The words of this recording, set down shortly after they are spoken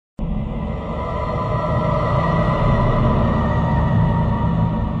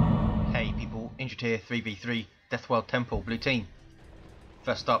3v3 Deathworld Temple, blue team.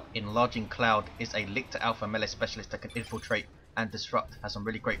 First up, Enlargingcloud is a Lictor Alpha melee specialist that can infiltrate and disrupt, has some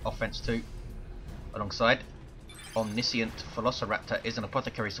really great offense too. Alongside, Omniscient Philosoraptor is an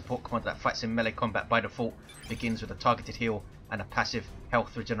Apothecary support commander that fights in melee combat by default, begins with a targeted heal and a passive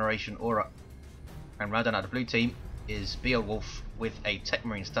health regeneration aura. And rounding out the blue team is Beowulf with a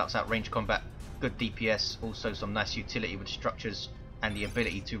Techmarine, starts out range combat, good DPS, also some nice utility with structures and the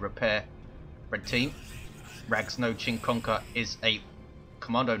ability to repair. Red team, Rags no Chinkonka is a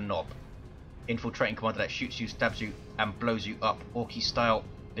Kommando knob, infiltrating commander that shoots you, stabs you and blows you up, Orky style,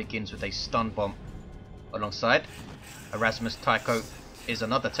 begins with a stun bomb. Alongside, ErasmusTycho is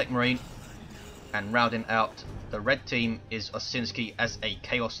another Techmarine, and rounding out the red team is Osinski as a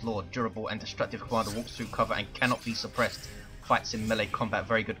Chaos Lord, durable and destructive commander, walks through cover and cannot be suppressed, fights in melee combat,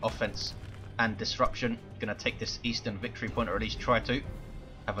 very good offense and disruption. Gonna take this eastern victory point, or at least try to.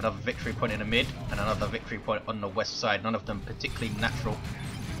 Have another victory point in the mid and another victory point on the west side, none of them particularly natural.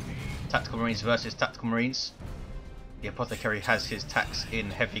 Tactical Marines versus Tactical Marines. The Apothecary has his tax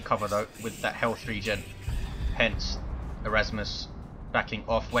in heavy cover though, with that health regen. Hence, Erasmus backing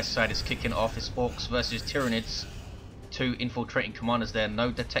off. West side is kicking off. It's Orks versus Tyranids. Two infiltrating commanders there.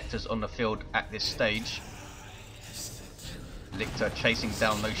 No detectors on the field at this stage. Lictor chasing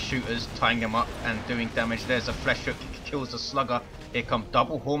down those shooters, tying them up and doing damage. There's a flesh hook, kills the slugger. Here come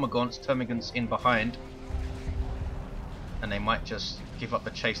double Hormagaunts, Termagants in behind. And they might just give up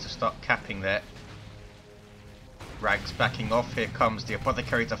the chase to start capping there. Rags backing off. Here comes the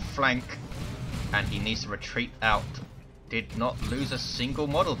Apothecary to flank. And he needs to retreat out. Did not lose a single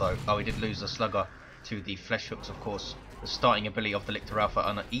model though. Oh, he did lose the slugger to the flesh hooks, of course. The starting ability of the Lictor Alpha.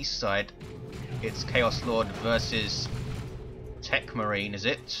 On the east side, it's Chaos Lord versus Techmarine, is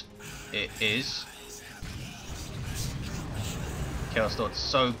it? It is. Chaos Lord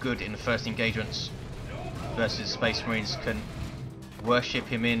so good in the first engagements versus Space Marines, can worship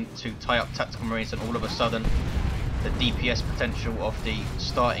him in to tie up Tactical Marines, and all of a sudden the DPS potential of the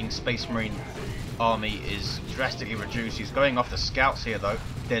starting Space Marine army is drastically reduced. He's going off the scouts here though.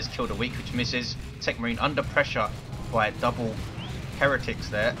 There's Kill the Weak, which misses. Techmarine under pressure by double heretics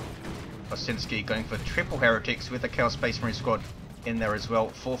there. Osinski going for triple heretics with the Chaos Space Marine squad in there as well.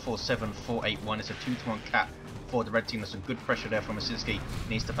 447, 481. It's a 2-to-1 cap for the red team. There's some good pressure there from Osinski.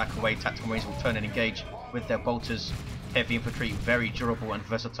 Needs to back away. Tactical Marines will turn and engage with their bolters. Heavy infantry, very durable and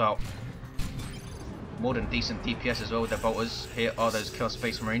versatile. More than decent DPS as well with their bolters. Here are those Chaos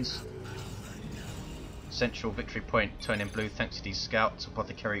Space Marines. Central victory point turning blue thanks to these scouts.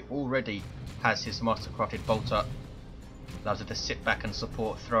 Apothecary already has his mastercrafted bolter. Allows it to sit back and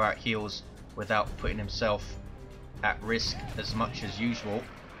support, throw out heals without putting himself at risk as much as usual.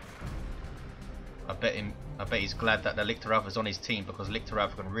 I bet he's glad that the Lictor Alpha is on his team, because Lictor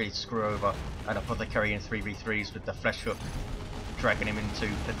Alpha can really screw over an Apothecary in 3v3s with the flesh hook, dragging him into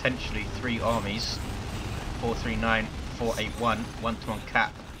potentially 3 armies. 439, 481, 1-to-1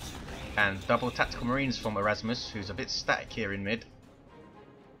 cap, and double Tactical Marines from Erasmus, who's a bit static here in mid.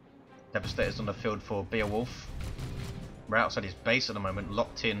 Devastators on the field for Beowulf. We're outside his base at the moment,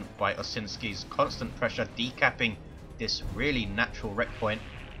 locked in by Osinski's constant pressure, decapping this really natural wreck point.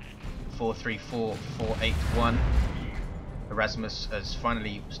 434, 481. Erasmus is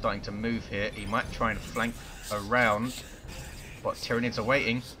finally starting to move here. He might try and flank around, but Tyranids are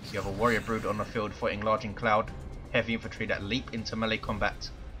waiting. You have a Warrior Brood on the field for Enlargingcloud. Heavy infantry that leap into melee combat,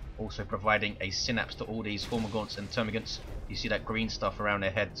 also providing a synapse to all these Hormagaunts and Termagants. You see that green stuff around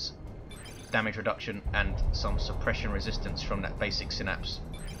their heads. Damage reduction and some suppression resistance from that basic synapse.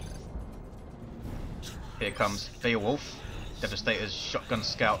 Here comes Beowulf, Devastators, Shotgun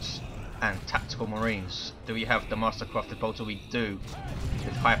Scouts and Tactical Marines. Do we have the Mastercrafted Bolter? We do,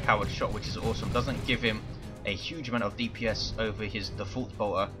 with high powered shot, which is awesome. Doesn't give him a huge amount of DPS over his default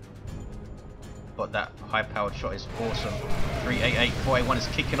bolter, but that high powered shot is awesome. 388, 481 is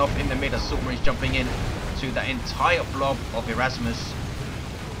kicking off in the mid. Assault Marines jumping in to that entire blob of Erasmus.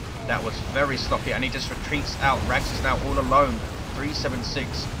 That was very sloppy, and he just retreats out. Rags is now all alone.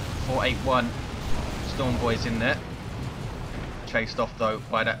 376, 481. Storm Boy's in there. Chased off though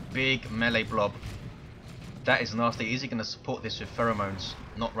by that big melee blob. That is nasty. Is he going to support this with pheromones?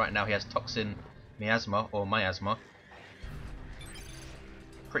 Not right now. He has Toxin Miasma or Miasma.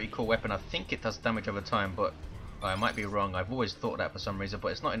 Pretty cool weapon. I think it does damage over time, but I might be wrong. I've always thought that for some reason,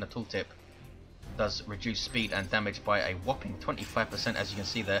 but it's not in the tooltip. Does reduce speed and damage by a whopping 25%, as you can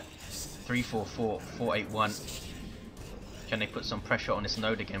see there. 344, 481. Can they put some pressure on this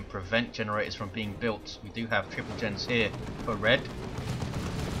node again? Prevent generators from being built. We do have triple gens here for red.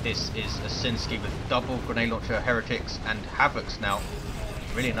 This is Osinski with double grenade launcher heretics and havocs now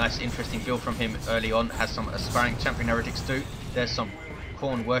Really nice, interesting build from him early on. Has some aspiring champion heretics too. There's some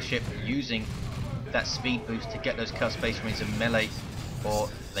Khorne worship using that speed boost to get those Chaos Space Marines in melee, or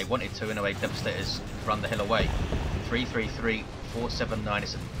they wanted to in a way. Devastators run the hell away. 333, 479.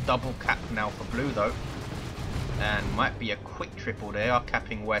 It's a double cap now for blue though, and might be a quick triple. They are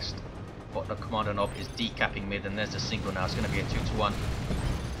capping west, but the Kommando knob is decapping mid, and there's a single now. It's going to be a 2-to-1.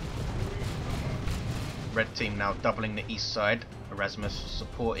 Red team now doubling the east side. Erasmus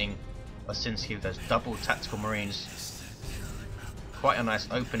supporting Osinski with those double tactical marines. Quite a nice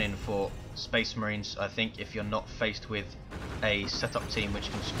opening for Space Marines, I think, if you're not faced with a setup team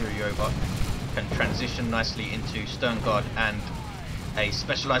which can screw you over. Can transition nicely into Stern Guard and a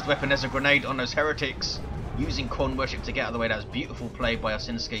specialized weapon. There's a grenade on those heretics, using Khorne worship to get out of the way. That was beautiful play by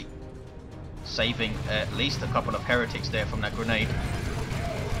Osinski, saving at least a couple of heretics there from that grenade.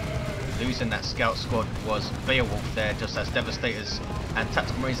 Losing that scout squad was Beowulf there, just as Devastators and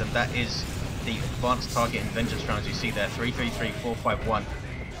Tactical Marines, and that is the advanced target and vengeance rounds you see there. 333, 451.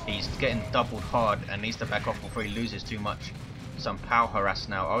 He's getting doubled hard and needs to back off before he loses too much. Some power harass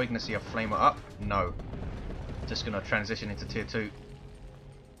now. Are we going to see a flamer up? No. Just going to transition into tier 2.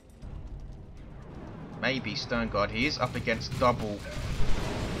 Maybe Stern Guard. He is up against double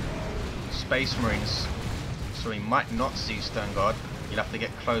Space Marines, so he might not see Stern Guard. You'll have to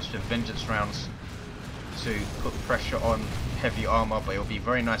get close with vengeance rounds to put pressure on heavy armor, but it'll be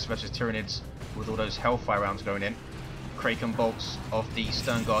very nice versus Tyranids with all those Hellfire rounds going in. Kraken bolts of the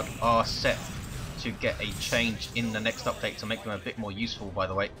Stern Guard are set to get a change in the next update to make them a bit more useful, by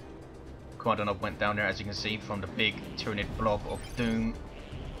the way. Kommando knob went down there, as you can see, from the big Tyranid blob of doom.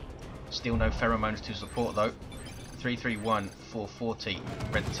 Still no pheromones to support though. 331, 440.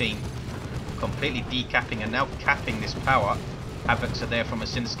 Red team completely decapping and now capping this power. Havocs are there from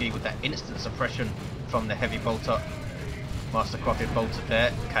Osinski with that instant suppression from the heavy bolter. Mastercrafted bolter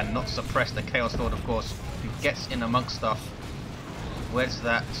there cannot suppress the Chaos Lord, of course, who gets in amongst stuff. Where's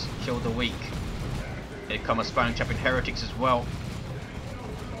that? Kill the weak. Here come aspiring champion heretics as well.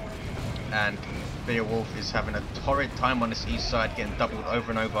 And Beowulf is having a torrid time on this east side, getting doubled over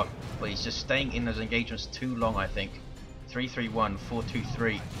and over, but he's just staying in those engagements too long, I think. 331,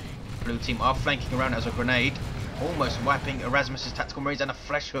 423. Blue team are flanking around as a grenade, almost wiping Erasmus's tactical marines, and a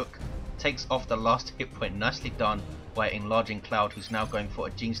flesh hook takes off the last hit point. Nicely done by Enlargingcloud, who's now going for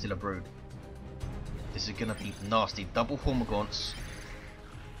a Genestealer Brood. This is going to be nasty. Double Hormagaunts,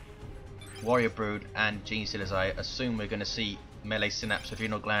 Warrior Brood, and Genestealers. I assume we're going to see melee synapse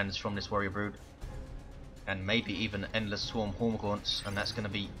adrenal glands from this Warrior Brood, and maybe even endless swarm Hormagaunts, and that's going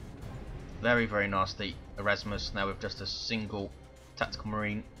to be very, very nasty. Erasmus now with just a single tactical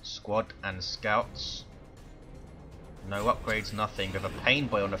marine squad and scouts. No upgrades, nothing. We have a Pain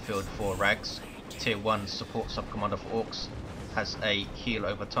Boy on the field for Rags. Tier 1 support subcommander for Orks. Has a heal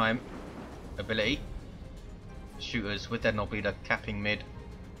over time ability. Shooters with their Knob Leader capping mid.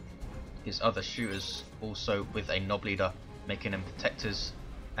 His other shooters also with a Knob Leader, making them protectors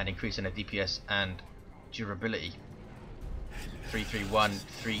and increasing their DPS and durability. 331,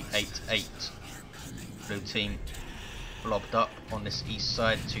 388. Blue team blobbed up on this east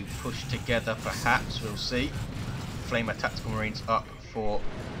side to push together, perhaps, we'll see. Flamer tactical marines up for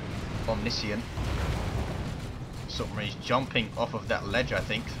Omniscient. Submarines jumping off of that ledge, I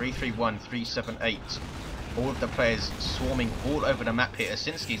think. 331, 378. All of the players swarming all over the map here.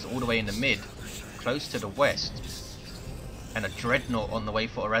 Osinski's all the way in the mid, close to the west. And a Dreadnought on the way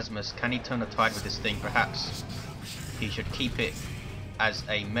for Erasmus. Can he turn the tide with this thing? Perhaps. He should keep it as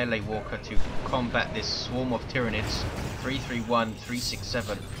a melee walker to combat this swarm of Tyranids. 331,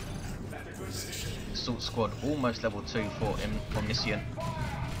 367. Assault squad almost level 2 for Omniscient.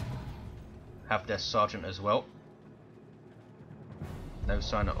 Have their sergeant as well. No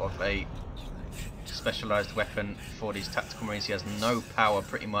sign of a specialized weapon for these tactical marines. He has no power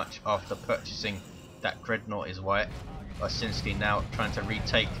pretty much after purchasing that Dreadnought is white. Osinski now trying to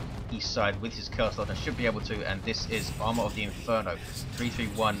retake east side with his Chaos Lord and should be able to, and this is Armor of the Inferno.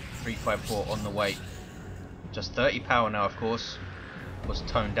 331, 354 on the way. Just 30 power now, of course. Was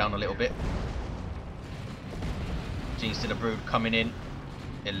toned down a little bit. Genestealer Brood coming in.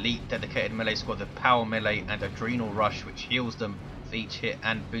 Elite dedicated melee squad with power melee and adrenal rush, which heals them for each hit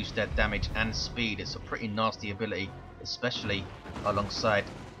and boosts their damage and speed. It's a pretty nasty ability, especially alongside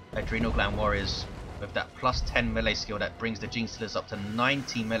adrenal gland warriors with that plus 10 melee skill that brings the Genestealers up to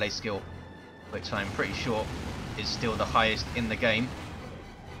 90 melee skill, which I'm pretty sure is still the highest in the game.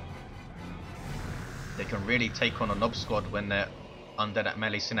 They can really take on a Knob squad when they're under that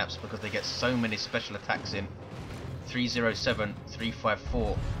melee synapse because they get so many special attacks in. 307,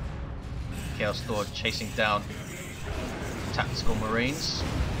 354. Chaos Lord chasing down Tactical Marines,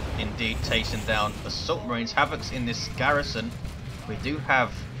 indeed chasing down Assault Marines. Havoc's in this garrison. We do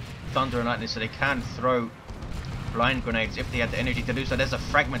have Thunder and Lightning, so they can throw blind grenades if they had the energy to do so. There's a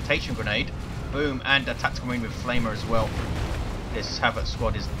Fragmentation Grenade. Boom, and a Tactical Marine with Flamer as well. This Havoc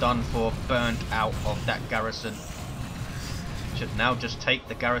squad is done for, burned out of that garrison. Should now just take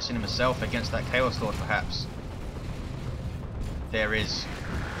the garrison himself against that Chaos Lord perhaps. There is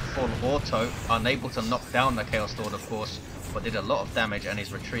full auto, unable to knock down the Chaos Lord of course, but did a lot of damage and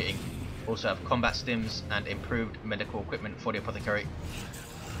is retreating. Also have combat stims and improved medical equipment for the Apothecary.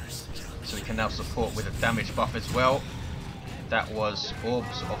 So we can now support with a damage buff as well. That was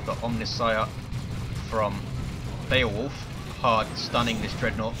Orbs of the Omniscient from Beowulf, hard stunning this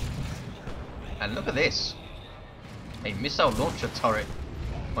Dreadnought. And look at this, a missile launcher turret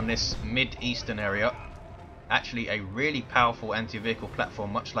on this mid-eastern area. Actually a really powerful anti-vehicle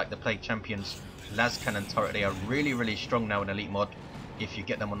platform, much like the Plague Champions las cannon turret. They are really strong now in Elite mod if you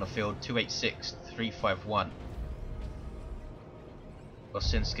get them on the field. 286, 351.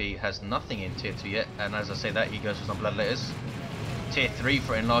 Osinski has nothing in tier 2 yet, and as I say that, he goes for some Bloodletters. Tier 3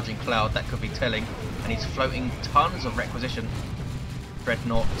 for Enlarging Cloud, that could be telling, and he's floating tons of requisition.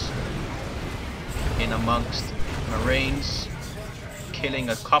 Dreadnoughts in amongst Marines, killing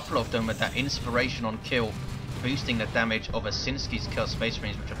a couple of them with that inspiration on kill, boosting the damage of Osinski's Kill Space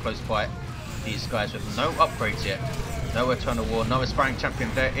Marines, which are close by. These guys with no upgrades yet, no Eternal War, no Aspiring Champion.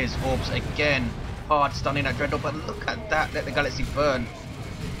 There is Orbs again, hard stunning that Dreadnought, but look at that, let the Galaxy burn.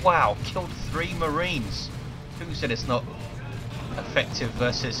 Wow, killed 3 Marines. Who said it's not effective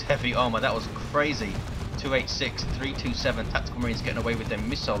versus heavy armor? That was crazy. 286, 327, Tactical Marines getting away with their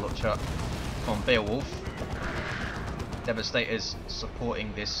missile launcher from Beowulf. Devastators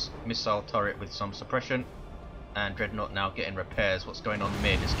supporting this missile turret with some suppression. And Dreadnought now getting repairs. What's going on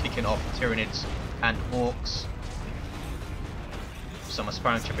mid is kicking off Tyranids and Orks. Some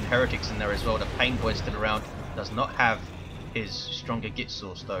Aspiring Champion Heretics in there as well. The Pain Boy still around. Does not have his stronger Git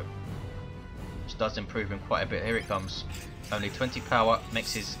source though, which does improve him quite a bit. Here it comes. Only 20 power,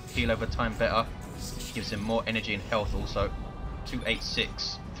 makes his heal over time better. Gives him more energy and health also.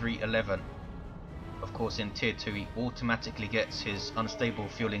 286, 311. Of course in tier 2 he automatically gets his unstable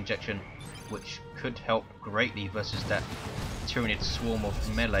fuel injection, which could help greatly versus that Tyranid swarm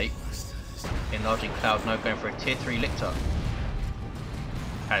of melee. Enlarging Cloud now going for a tier 3 Lictor.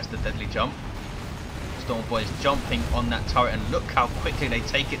 Has the deadly jump. Storm Boys jumping on that turret, and look how quickly they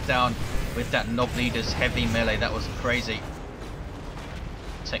take it down with that Nob Leader's heavy melee. That was crazy.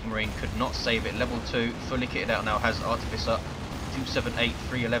 Techmarine could not save it. Level 2, fully kitted out now, has Artificer. 278,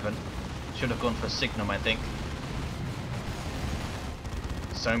 311. Should have gone for Signum, I think.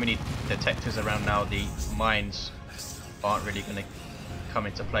 So many detectors around now, the mines aren't really going to come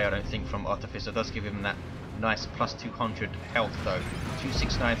into play, I don't think, from Artificer. Does give him that nice plus 200 health though.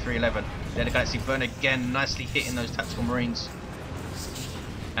 269, 311. Let the Galaxy burn again, nicely hitting those Tactical Marines.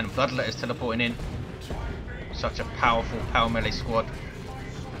 And Bloodletters teleporting in. Such a powerful power melee squad.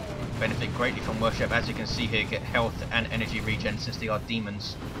 Benefit greatly from Worship, as you can see here, get health and energy regen since they are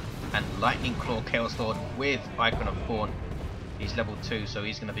demons. And Lightning Claw Chaos Lord with Icon of Pawn. He's level 2, so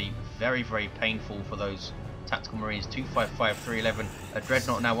he's going to be very painful for those Tactical Marines. 255, 311. A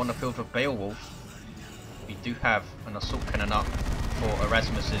Dreadnought now on the field for Beowulf. We do have an Assault Cannon up for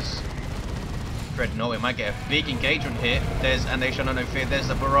Erasmus's Dreadnought. We might get a big engagement here. There's, and they show no fear. There's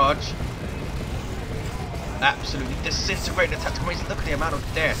the barrage. Absolutely disintegrating the Tactical Marines. Look at the amount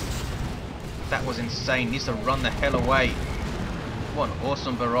of death. That was insane. Needs to run the hell away. What an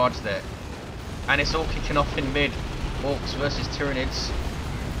awesome barrage there. And it's all kicking off in mid. Orks versus Tyranids.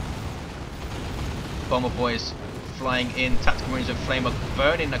 Bomber Boys flying in. Tactical Marines with Flamer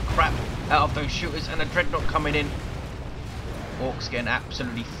burning the crap out of those shooters, and a Dreadnought coming in. Orks getting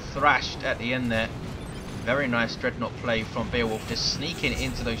absolutely thrashed at the end there. Very nice Dreadnought play from Beowulf, just sneaking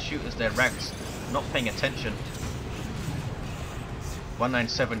into those shooters there. Rags not paying attention.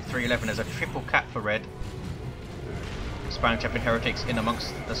 197, 311 as a triple cap for red. Aspiring Champion Heretics in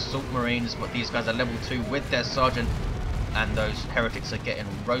amongst the Assault Marines, but these guys are level 2 with their Sergeant, and those Heretics are getting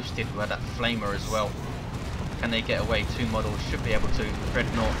roasted by that Flamer as well. Can they get away? 2 models should be able to.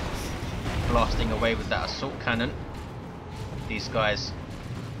 Dreadnought blasting away with that Assault Cannon. These guys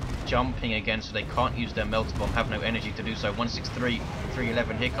jumping again, so they can't use their Melt Bomb, have no energy to do so. 163,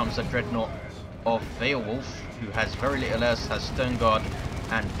 311. Here comes the Dreadnought of Beowulf, who has very little else, has Stern Guard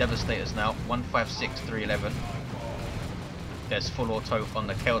and Devastators now. 156, 311. There's full auto on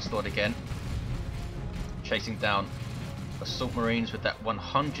the Chaos Lord again. Chasing down Assault Marines with that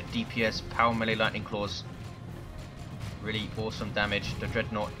 100 DPS power melee lightning claws. Really awesome damage. The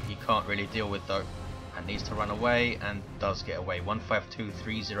Dreadnought he can't really deal with though. and needs to run away, and does get away.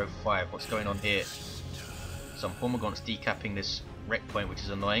 152305. What's going on here? Some Hormagaunts decapping this wreck point, which is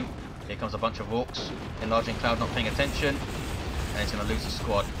annoying. Here comes a bunch of Orks. Enlargingcloud not paying attention, and he's going to lose the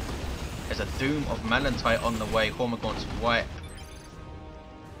squad. There's a Doom of Malantite on the way. Hormagaunts wipe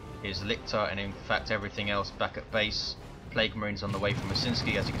his Lictor, and in fact everything else back at base. Plague Marines on the way from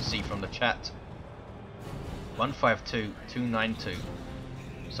Osinski, as you can see from the chat. 152292.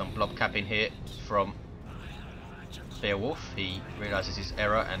 Some blob capping here from Beowulf. He realises his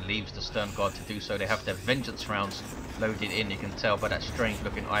error and leaves the Stern Guard to do so. They have their vengeance rounds loaded in, you can tell by that strange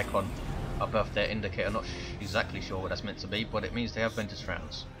looking icon above their indicator. Not exactly sure what that's meant to be, but it means they have vengeance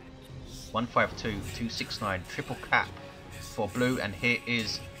rounds. 152269, triple cap for blue, and here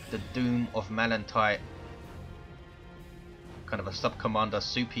is the Doom of Malantite, kind of a sub-commander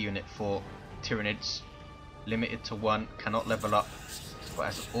super unit for Tyranids, limited to 1, cannot level up, but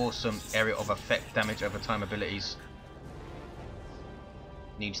has awesome area of effect, damage over time abilities.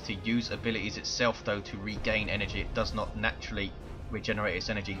 Needs to use abilities itself though to regain energy. It does not naturally regenerate its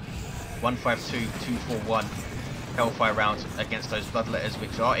energy. 152241 Hellfire rounds against those Bloodletters,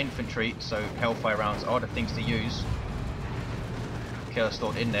 which are infantry, so Hellfire rounds are the things to use. Chaos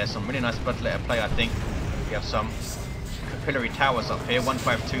Lord in there, some really nice Bloodletter play I think. We have some capillary towers up here.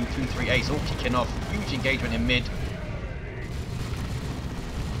 152238 all kicking off. Huge engagement in mid.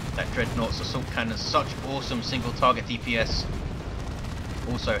 That Dreadnought's assault cannon, such awesome single target DPS.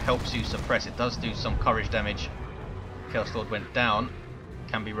 Also helps you suppress. It does do some courage damage. Chaos Lord went down.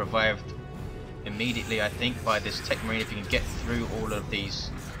 Can be revived immediately I think by this Techmarine if you can get through all of these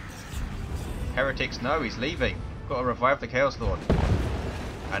heretics. No, he's leaving. Got to revive the Chaos Lord.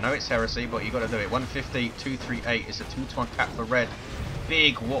 I know it's heresy, but you got to do it. 150238 is a 2-to-1 cap for red.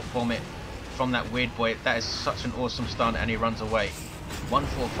 Big warp vomit from that weird boy. That is such an awesome stun, and he runs away.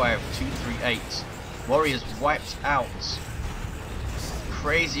 145238. Warriors wiped out.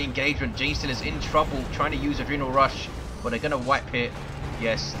 Crazy engagement. Genestealer is in trouble trying to use Adrenal Rush, but they're going to wipe here.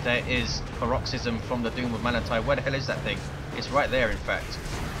 Yes, there is Paroxysm from the Doom of Malantite. Where the hell is that thing? It's right there, in fact.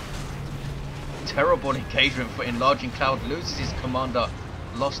 Terrible engagement for Enlargingcloud. Loses his commander.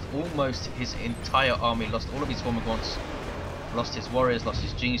 Lost almost his entire army. Lost all of his Hormagaunts. Lost his warriors. Lost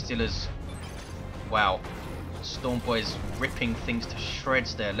his Genestealers. Wow. Stormboy's ripping things to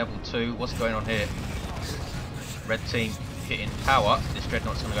shreds there. Level 2. What's going on here? Red team hitting power. This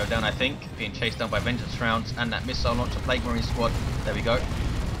Dreadnought's going to go down, I think. Being chased down by Vengeance rounds and that missile launcher Plague Marine squad. There we go.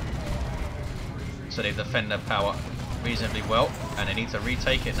 So they defend their power reasonably well, and they need to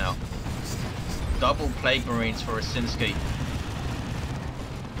retake it now. Double Plague Marines for Osinski.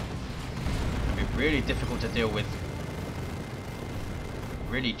 It'll be really difficult to deal with.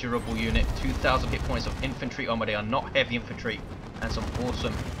 Really durable unit. 2,000 hit points of infantry armor. They are not heavy infantry, and some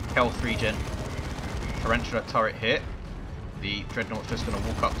awesome health regen. Tarantula turret here. The Dreadnought's just going to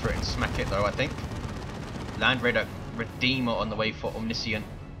walk up to it and smack it though, I think. Land Raider Redeemer on the way for Omniscient,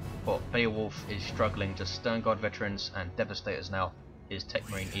 but Beowulf is struggling. Just Stern Guard veterans and Devastators now. His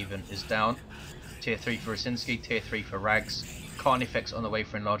Techmarine even is down. Tier 3 for Osinski, Tier 3 for Rags. Carnifex on the way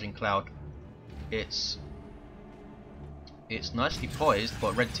for Enlargingcloud. It's nicely poised,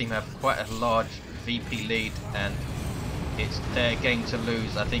 but red team have quite a large VP lead, and it's their game to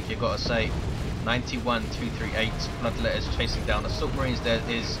lose, I think you've got to say. 91238 Bloodletters chasing down Assault Marines. There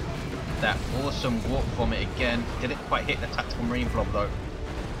is that awesome warp vomit again. Didn't quite hit the tactical marine blob though.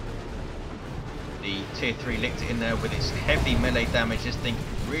 The tier 3 Lictor in there with its heavy melee damage. This thing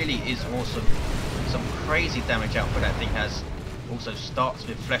really is awesome. Some crazy damage output that thing has. Also starts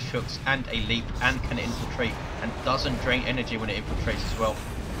with flesh hooks and a leap, and can infiltrate, and doesn't drain energy when it infiltrates as well.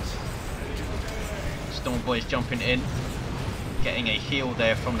 Stormboy's jumping in, getting a heal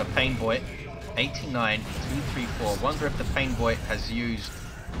there from the Pain Boy. 89234. Wonder if the Pain Boy has used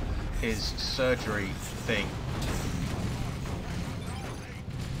his surgery thing.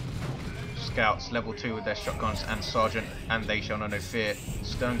 Scouts level 2 with their shotguns and sergeant, and they shall know no fear.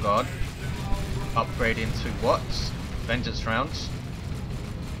 Stern Guard upgrade into what? Vengeance rounds.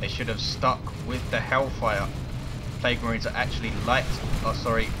 They should have stuck with the Hellfire. Plague Marines are actually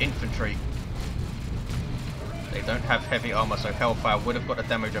infantry. They don't have heavy armor, so Hellfire would have got the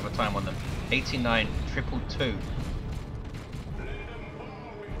damage over time on them. 89222.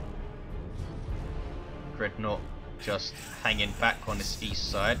 Dreadnought just hanging back on this east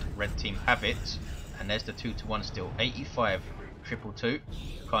side. Red team have it, and there's the 2-to-1 still. 85-222.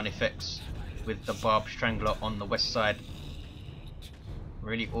 Carnifex with the Barb Strangler on the west side.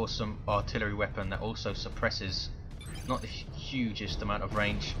 Really awesome artillery weapon that also suppresses not the hugest amount of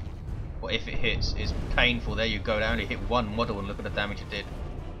range, but if it hits, it's painful. There you go. They only hit one model, and look at the damage it did.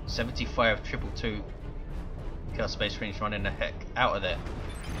 75-222 Chaos Space Marines running the heck out of there.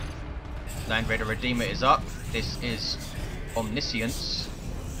 Land Raider Redeemer is up. This is Omniscience.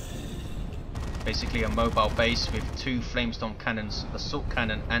 Basically a mobile base with 2 Flamestorm cannons, assault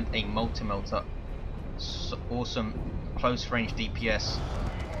cannon and a multi-melter. So awesome close range DPS,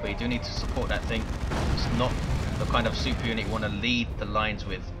 but you do need to support that thing. It's not the kind of super unit you want to lead the lines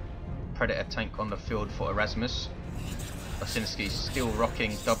with. Predator tank on the field for Erasmus. Osinski still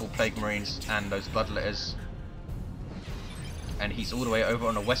rocking double Plague Marines and those Bloodletters. And he's all the way over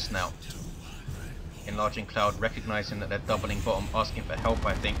on the west now. Enlargingcloud recognizing that they're doubling bottom, asking for help,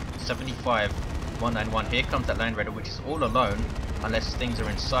 I think. 75, 191. Here comes that Land Raider, which is all alone, unless things are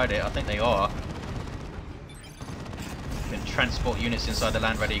inside it. I think they are. You can transport units inside the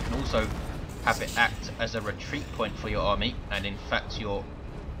Land Raider. You can also have it act as a retreat point for your army, and in fact your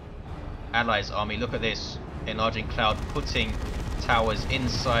allies' army. Look at this. Enlargingcloud putting towers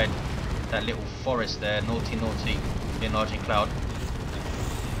inside that little forest there. Naughty, naughty Enlargingcloud.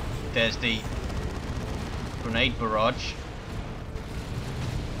 There's the grenade barrage.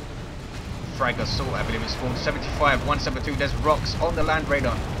 Frag assault, I believe it's called. 75, 172. There's rocks on the Land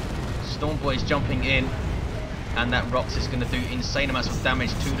Raider. Stormboy's jumping in, and that rocks is going to do insane amounts of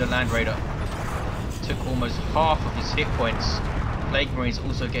damage to the Land Raider. Took almost half of his hit points. Plague Marines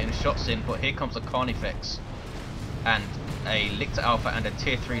also getting shots in, but here comes the Carnifex and a Lictor Alpha and a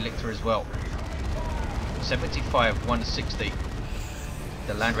tier 3 Lictor as well. 75, 160.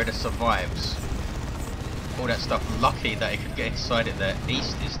 The Land Raider survives. All that stuff, lucky that it could get inside it there.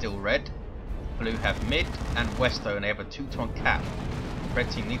 East is still red. Blue have mid and west though, and they have a 2-ton cap. Red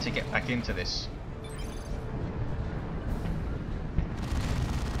team need to get back into this.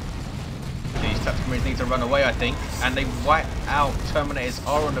 These tactical marines need to run away, I think, and they wipe out. Terminators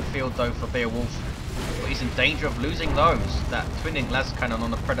are on the field though for Beowulf, but he's in danger of losing those. That twinning las cannon on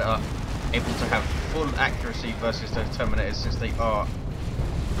the Predator, able to have full accuracy versus those Terminators since they are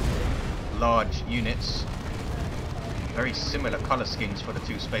large units. Very similar colour schemes for the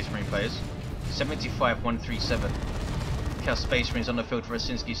 2 Space Marine players. 75, 137. Chaos Space Marines on the field for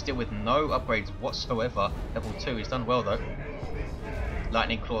Osinski, still with no upgrades whatsoever. Level 2, he's done well though.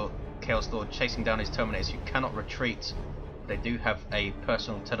 Lightning Claw, Chaos Lord chasing down his Terminators who cannot retreat. They do have a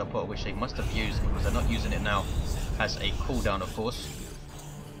personal teleporter which they must have used, because they're not using it now. Has a cooldown of course.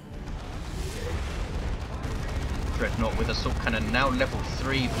 Dreadnought with assault cannon, now level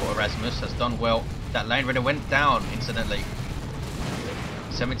 3 for Erasmus, has done well. That Land Raider went down incidentally.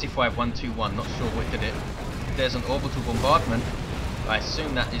 75, 121, not sure what did it. There's an orbital bombardment. I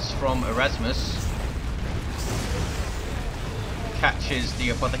assume that is from Erasmus. Catches the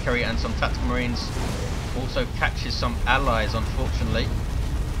Apothecary and some tactical marines. Also catches some allies, unfortunately.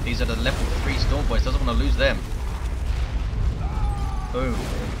 These are the level 3 Stormboys, doesn't want to lose them. Boom.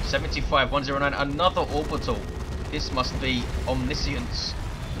 75, 109, another orbital. This must be Omniscience.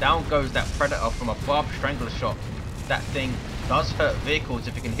 Down goes that Predator from a barbed strangler shot. That thing does hurt vehicles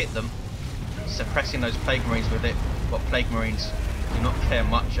if you can hit them. Suppressing those Plague Marines with it, but Plague Marines do not care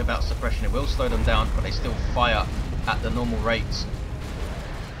much about suppression. It will slow them down, but they still fire at the normal rates.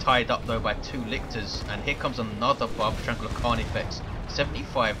 Tied up though by 2 Lictors, and here comes another barbed strangler Carnifex.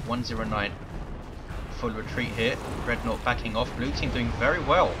 75, 109. Full retreat here. Dreadnought backing off. Blue team doing very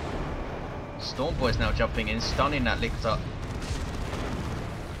well. Stormboy's now jumping in, stunning that Lictor.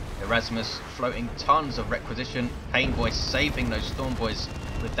 Erasmus floating tons of requisition. Painboy saving those Stormboys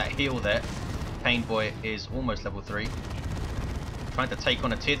with that heal there. Painboy is almost level 3. Trying to take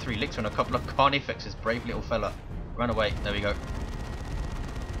on a tier 3 Lictor and a couple of Carnifexes. Brave little fella. Run away. There we go.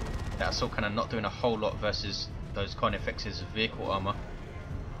 That assault cannon not doing a whole lot versus those Carnifexes' vehicle armor.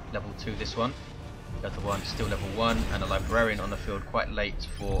 Level 2 this one. The other one still level 1, and a Librarian on the field quite late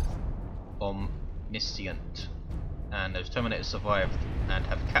for Omniscient. And those Terminators survived and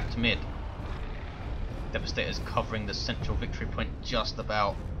have capped mid. Devastators covering the central victory point just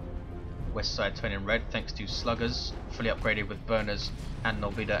about. West side turning red thanks to Sluggers, fully upgraded with Burners and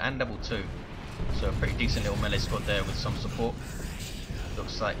Nolbida and level 2. So a pretty decent little melee squad there with some support.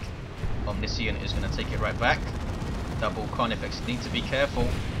 Looks like Omniscient is going to take it right back. Double Carnifex, need to be careful.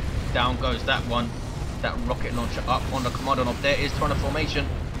 Down goes that one. That rocket launcher up on the Kommando knob. There is Toronto formation.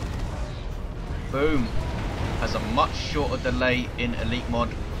 Boom. Has a much shorter delay in Elite Mod.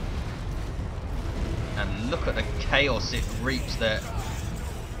 And look at the chaos it reaps there.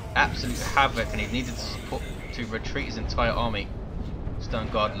 Absolute havoc, and he needed to support to retreat his entire army. Stone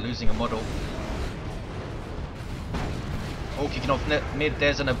Guard losing a model. All kicking off mid,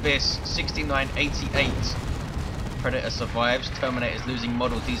 there's an Abyss. 69-88. Predator survives. Terminators losing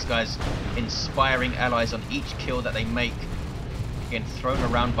models. These guys inspiring allies on each kill that they make. Getting thrown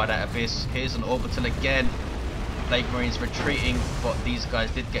around by that Abyss. Here's an orbital again. Plague Marines retreating, but these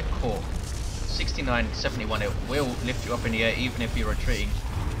guys did get caught. 69-71, it will lift you up in the air even if you're retreating.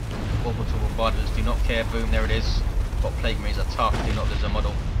 Orbital bombarders do not care, boom, there it is. But Plague Marines are tough, do not lose a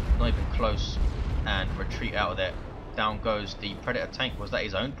model, not even close, and retreat out of there. Down goes the Predator tank. Was that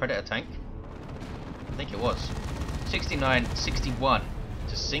his own Predator tank? I think it was. 69-61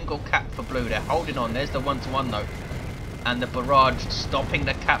 to single cap for blue. They're holding on, there's the 1-to-1 though. And the barrage stopping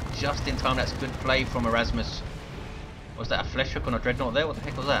the cap just in time. That's good play from Erasmus. Was that a flesh hook on a dreadnought there? What the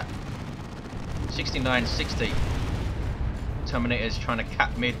heck was that? 69-60. Terminator's trying to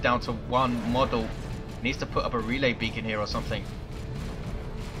cap mid down to one model. Needs to put up a relay beacon here or something.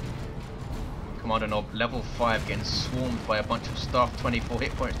 Commander Nob, level 5, getting swarmed by a bunch of stuff. 24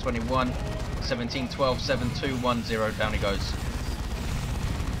 hit points, 21, 17, 12, 7, 2, 1, 0. Down he goes.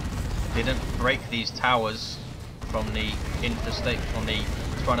 Didn't break these towers from the interstate, from the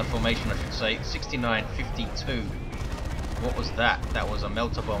Trina formation, I should say. 69-52. What was that? That was a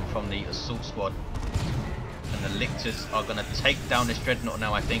melter bomb from the assault squad. And the Lictors are going to take down this dreadnought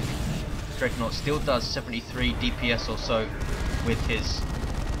now, I think. Dreadnought still does 73 DPS or so with his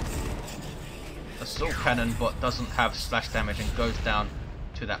assault cannon, but doesn't have splash damage and goes down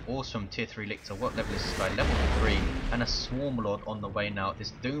to that awesome tier 3 Lictor. What level is this guy? Level 3. And a Swarm Lord on the way now. This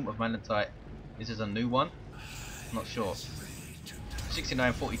Doom of Malentite, this is a new one? Not sure.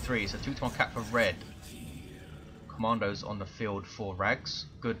 69-43, so 2-to-1 cap for red. Commandos on the field for Rags.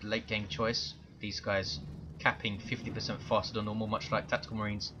 Good late game choice. These guys capping 50% faster than normal, much like Tactical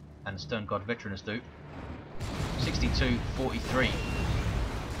Marines and Stern Guard Veterans do. 62-43.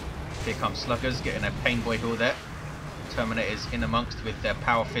 Here comes Sluggers getting a Pain Boy Hill there. Terminators in amongst with their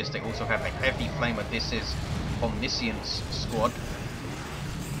Power Fist. They also have a Heavy Flamer. This is Omniscient's squad.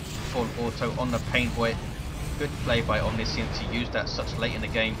 Full auto on the Pain Boy. Good play by Omniscient to use that such late in the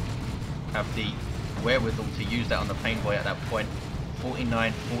game. Have the wherewithal to use that on the Pain Boy at that point.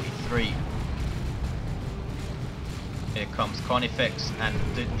 49-43. Here comes Carnifex and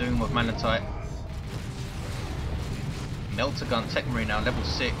the Doom of Malentite. Melter Gun Techmarine now level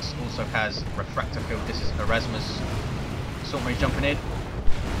 6, also has Refractor Field. This is Erasmus. Assault Marine jumping in.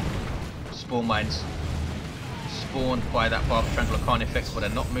 Spawn Mines spawned by that Barb Strangler Carnifex, but they're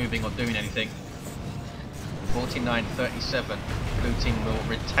not moving or doing anything. 49-37. Blue team will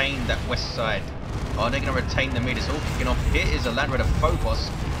retain that west side. Are they going to retain the mid? It's all kicking off. Here is a Land Raider Phobos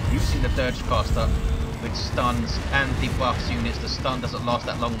using the Dirge Caster, which stuns and debuffs units. The stun doesn't last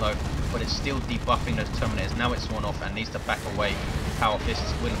that long though, but it's still debuffing those Terminators. Now it's worn off and needs to back away. Power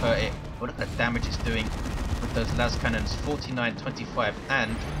Fists will hurt it. But look at the damage it's doing with those las cannons. 49-25,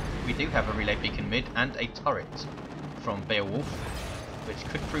 and we do have a relay beacon mid and a turret from Beowulf, which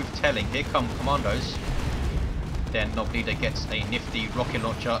could prove telling. Here come Commandos. Then Nob Leader gets a nifty rocket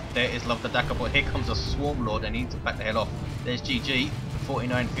launcher. There is Love the Daka, but here comes a Swarm Lord and he needs to back the hell off. There's GG.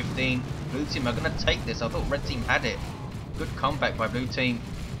 49-15. Blue team are going to take this. I thought red team had it. Good comeback by blue team.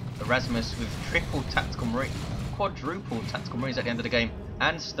 Erasmus with triple tactical marine, quadruple tactical marines at the end of the game,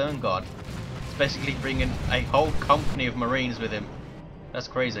 and Stern Guard. It's basically bringing a whole company of marines with him. That's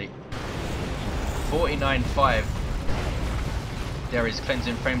crazy. 49-5. There is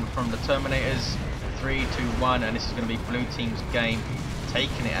cleansing frame from the Terminators. 3-2-1, and this is going to be blue team's game.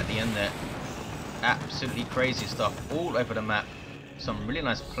 Taking it at the end there. Absolutely crazy stuff all over the map. Some really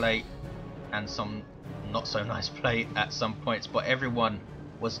nice play and some not so nice play at some points, but everyone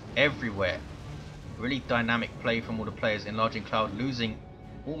was everywhere. Really dynamic play from all the players. Enlargingcloud losing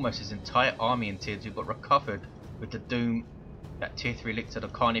almost his entire army in tier 2, but recovered with the Doom, that tier 3 Lictor, the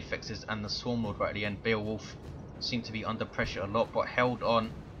Carnifexes and the Swarm Lord right at the end. Beowulf seemed to be under pressure a lot, but held on.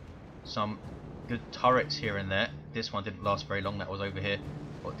 Some good turrets here and there. This one didn't last very long, that was over here,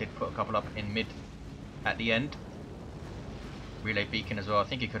 but did put a couple up in mid at the end. Relay beacon as well. I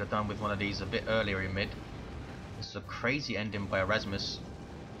think he could have done with one of these a bit earlier in mid. This is a crazy ending by Erasmus.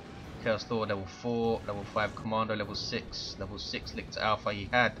 Chaos Thor level 4, level 5 Kommando, level 6 Lictor Alpha. He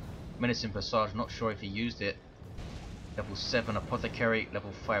had Menacing Passage, not sure if he used it. Level 7 Apothecary,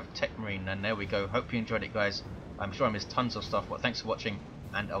 level 5 Techmarine, and there we go. Hope you enjoyed it, guys. I'm sure I missed tons of stuff, but thanks for watching,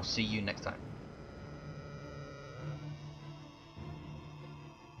 and I'll see you next time.